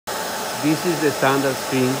This is the standard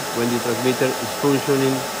screen when the transmitter is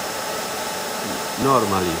functioning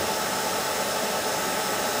normally.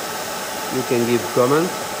 You can give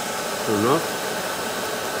commands, turn off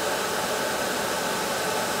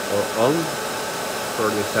or on for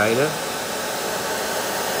the decider,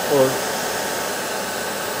 or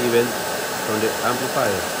even from the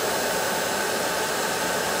amplifier.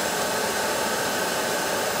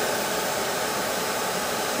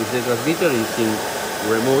 If the transmitter is in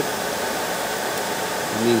remote,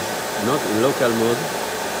 it means not in local mode,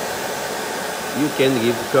 you can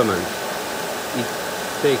give commands. It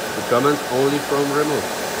takes the commands only from remote.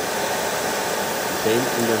 Same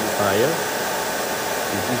in the amplifier.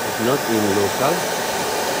 If this is not in local,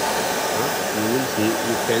 you will see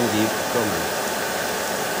you can give commands.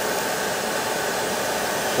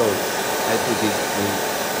 So I put it in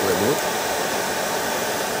remote.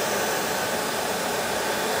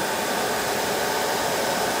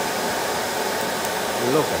 In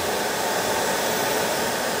local.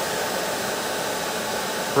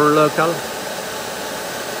 For local,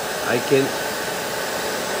 I can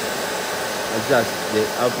adjust the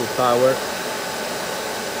output power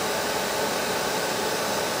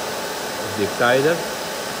of the decider,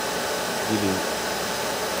 giving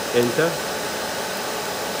enter,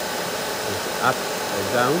 up or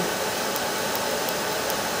down.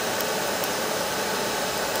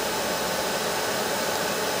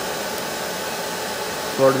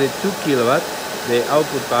 For the 2 kilowatt, the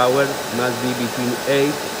output power must be between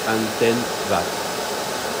 8 and 10 watts.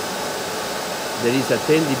 There is a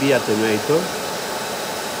 10 dB attenuator,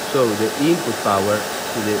 so the input power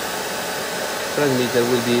to the transmitter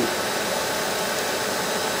will be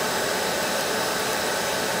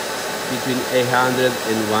between 800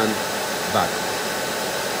 and 1 watt.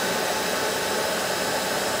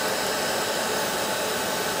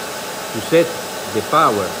 To set the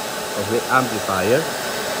power of the amplifier,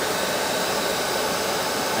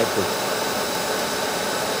 I put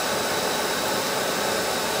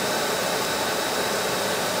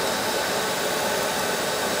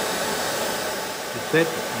to set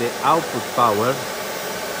the output power,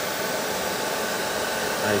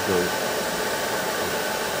 I go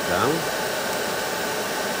down,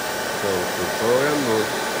 go to program mode,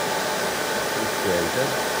 push to enter,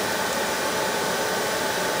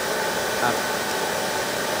 up,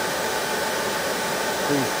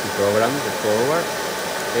 push to program the forward,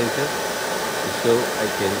 enter, so I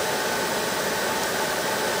can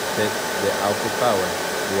set the output power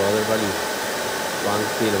to other values, 1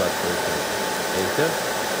 kilowatt per example. Enter,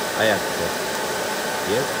 I accept,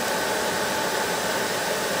 yes,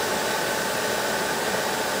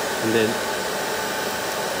 and then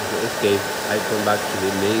to escape, I come back to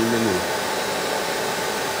the main menu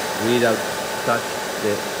without touch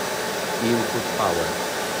the input power.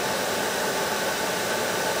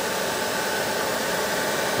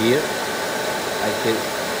 Here I can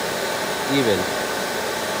even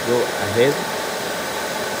go ahead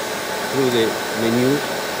through the menus,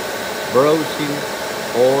 browsing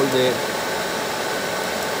all the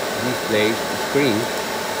display screens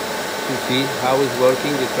to see how is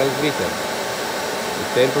working the transmitter, the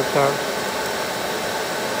temperature,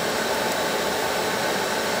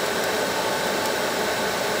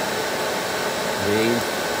 range.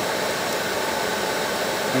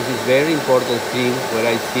 This is very important screen where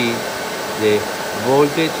I see the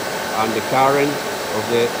voltage and the current of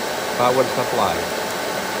the power supply.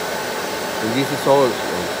 And this is also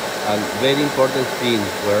a very important screen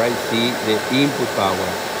where I see the input power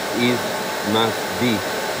must be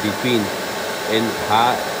between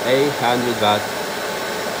 800 watt,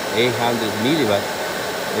 800 milliwatt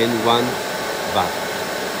and 1 watt.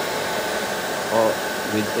 Or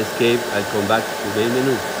with escape, I come back to the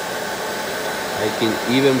menu. I can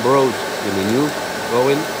even browse the menu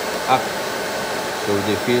going up. So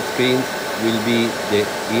the first screen will be the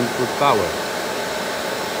input power.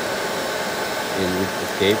 And with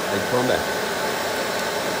escape, I come back.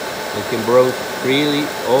 I can browse freely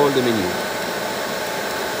all the menus.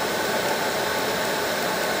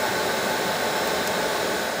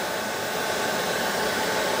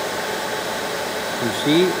 To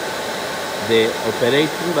see the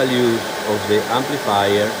operating values of the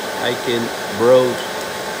amplifier, I can browse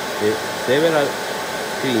the several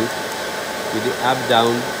screens with the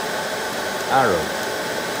up-down arrow.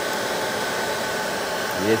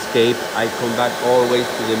 In escape, I come back always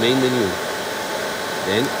to the main menu.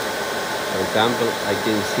 Then, for example, I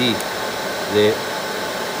can see the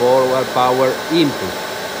forward power input.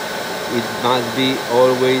 It must be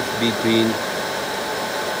always between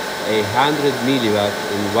 100 milliwatt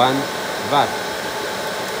and 1 watt.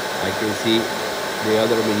 I can see the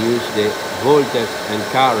other menus, the voltage and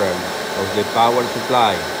current of the power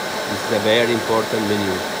supply. This is a very important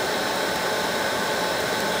menu.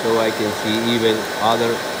 So I can see even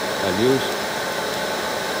other values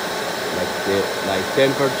like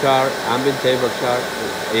temperature, ambient temperature,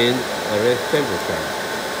 and rest temperature,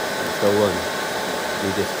 and so on.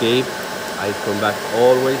 With escape, I come back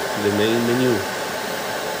always to the main menu.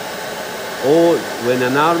 When a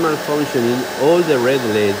normal functioning, all the red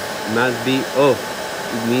LEDs must be off.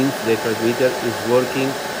 It means the transmitter is working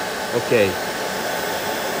okay.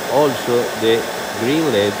 Also, the green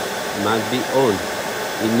LEDs must be on.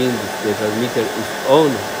 It means the transmitter is on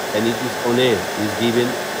and it is on air, is giving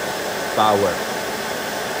power.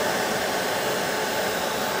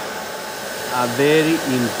 A very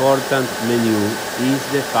important menu is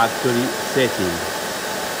the factory setting.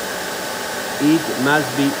 It must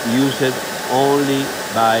be used only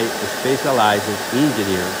by specialized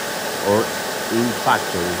engineers or in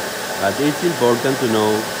factory, but it's important to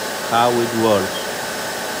know how it works.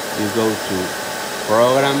 You go to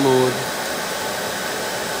program mode,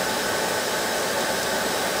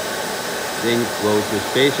 then go to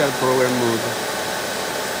special program mode,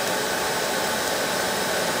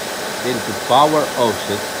 then to power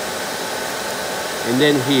offset, and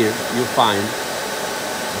then here you find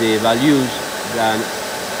the values that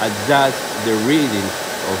adjust the readings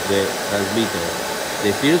of the transmitter.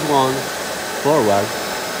 The first one, forward,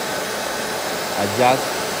 adjusts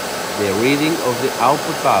the reading of the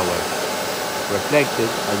output power. Reflected,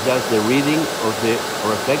 adjusts the reading of the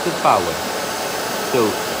reflected power. So,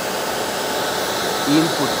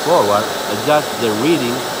 input forward adjusts the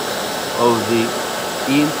reading of the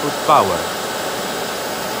input power.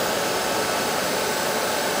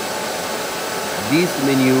 This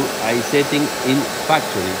menu is setting in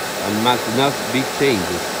factory and must not be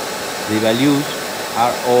changed. The values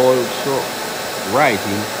are also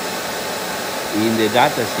writing in the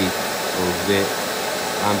datasheet of the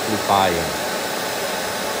amplifier.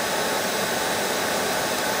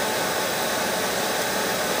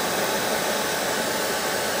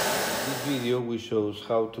 This video will show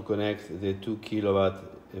how to connect the 2 kilowatt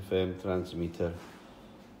FM transmitter.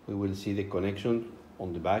 We will see the connection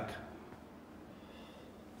on the back.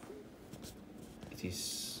 It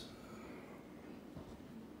is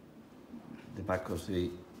the back of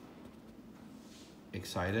the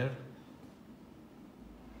exciter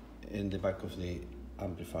and the back of the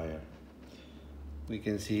amplifier. We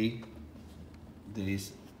can see there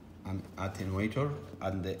is an attenuator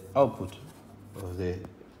and the output of the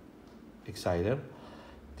exciter.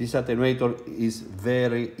 This attenuator is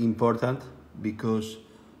very important because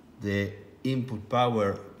the input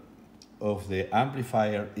power of the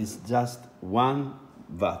amplifier is just 1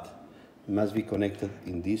 watt. It must be connected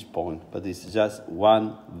in this point, but it's just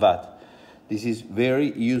 1 watt. This is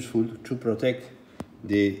very useful to protect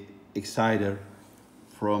the exciter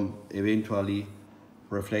from eventually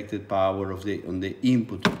reflected power on the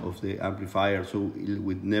input of the amplifier, so it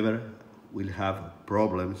would never will have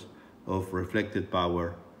problems of reflected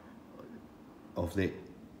power of the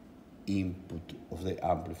input of the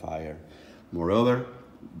amplifier. Moreover,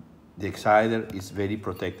 the exciter is very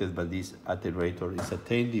protected by this attenuator. It's a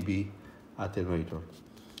 10 dB attenuator.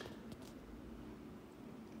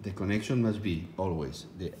 The connection must be always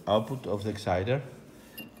the output of the exciter,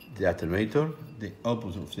 the attenuator, the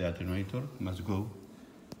output of the attenuator must go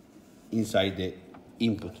inside the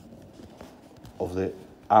input of the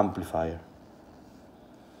amplifier.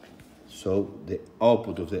 So the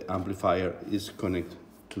output of the amplifier is connected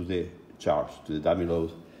to the charge, to the dummy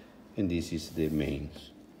load, and this is the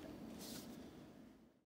mains.